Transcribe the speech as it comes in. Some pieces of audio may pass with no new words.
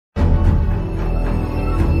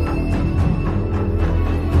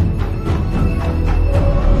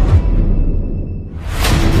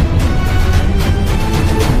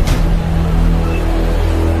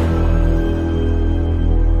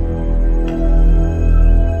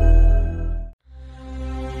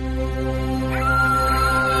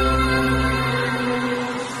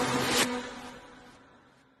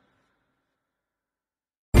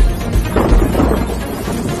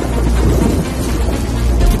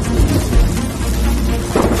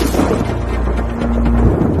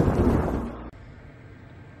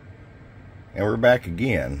back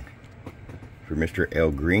again for Mr. El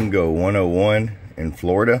Gringo 101 in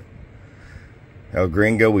Florida. El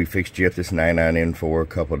Gringo, we fixed you up this 99N4 a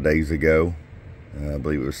couple of days ago. I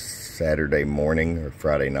believe it was Saturday morning or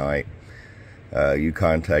Friday night. You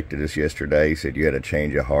contacted us yesterday, said you had a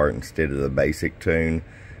change of heart. Instead of the basic tune,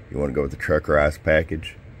 you want to go with the Truckerize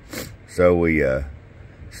package. So we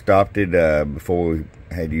stopped it before we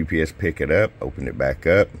had UPS pick it up, opened it back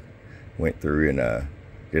up, went through and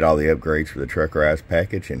did all the upgrades for the Truckerize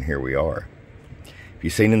package, and here we are. If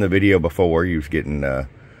you've seen in the video before, you was getting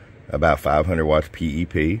about 500 watts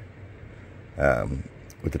PEP.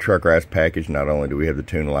 With the Truckerize package, not only do we have the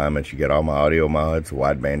tune alignments, you get all my audio mods,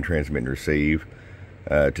 wideband transmit and receive,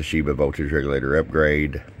 Toshiba voltage regulator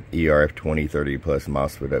upgrade, ERF 2030 plus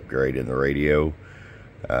MOSFET upgrade in the radio,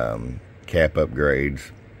 cap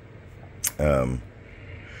upgrades.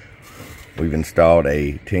 We've installed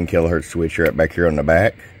a 10 kilohertz switcher up back here on the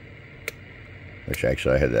back, which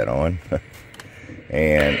actually I had that on,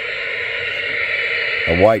 and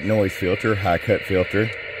a white noise filter, high cut filter,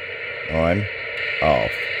 on,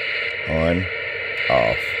 off, on,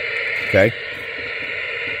 off. Okay,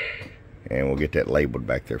 and we'll get that labeled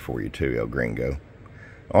back there for you too, El Gringo.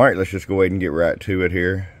 All right, let's just go ahead and get right to it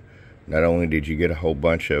here. Not only did you get a whole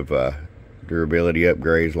bunch of durability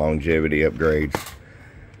upgrades, longevity upgrades,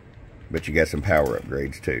 but you got some power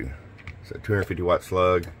upgrades too. So 250 watt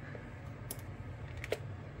slug,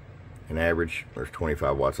 an average, there's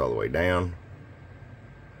 25 watts all the way down,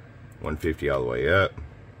 150 all the way up.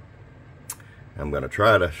 I'm going to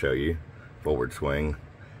try to show you forward swing.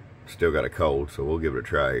 Still got a cold, so we'll give it a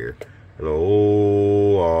try here. Hello,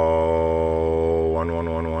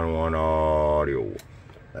 11111 audio.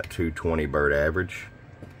 That 220 bird average,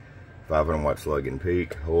 500 watt slug and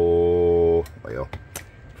peak. Oh, well,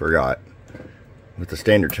 forgot. With the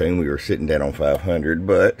standard tune, we were sitting down on 500,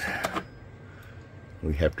 but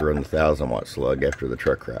we have to run the 1000 watt slug after the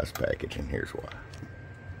Truckerize package, and here's why.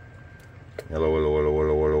 Hello, hello, hello,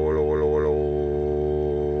 hello, hello, hello, hello,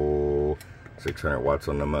 hello. 600 watts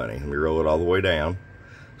on the money. Let me roll it all the way down.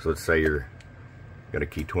 So let's say you're going to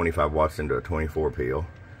key 25 watts into a 24 peel.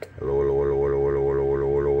 Hello, hello, hello, hello, hello, hello,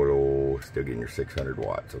 hello, hello, hello. Still getting your 600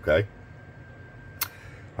 watts, okay?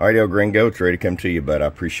 All right, El Gringo, it's ready to come to you, bud. I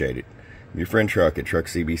appreciate it. Your friend Truck at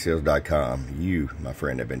truckcbsales.com. You, my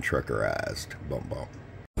friend, have been Truckerized. Bump, bump.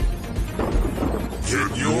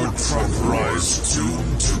 Get your Truckerize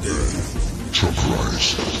tune today.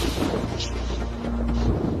 Truckerize.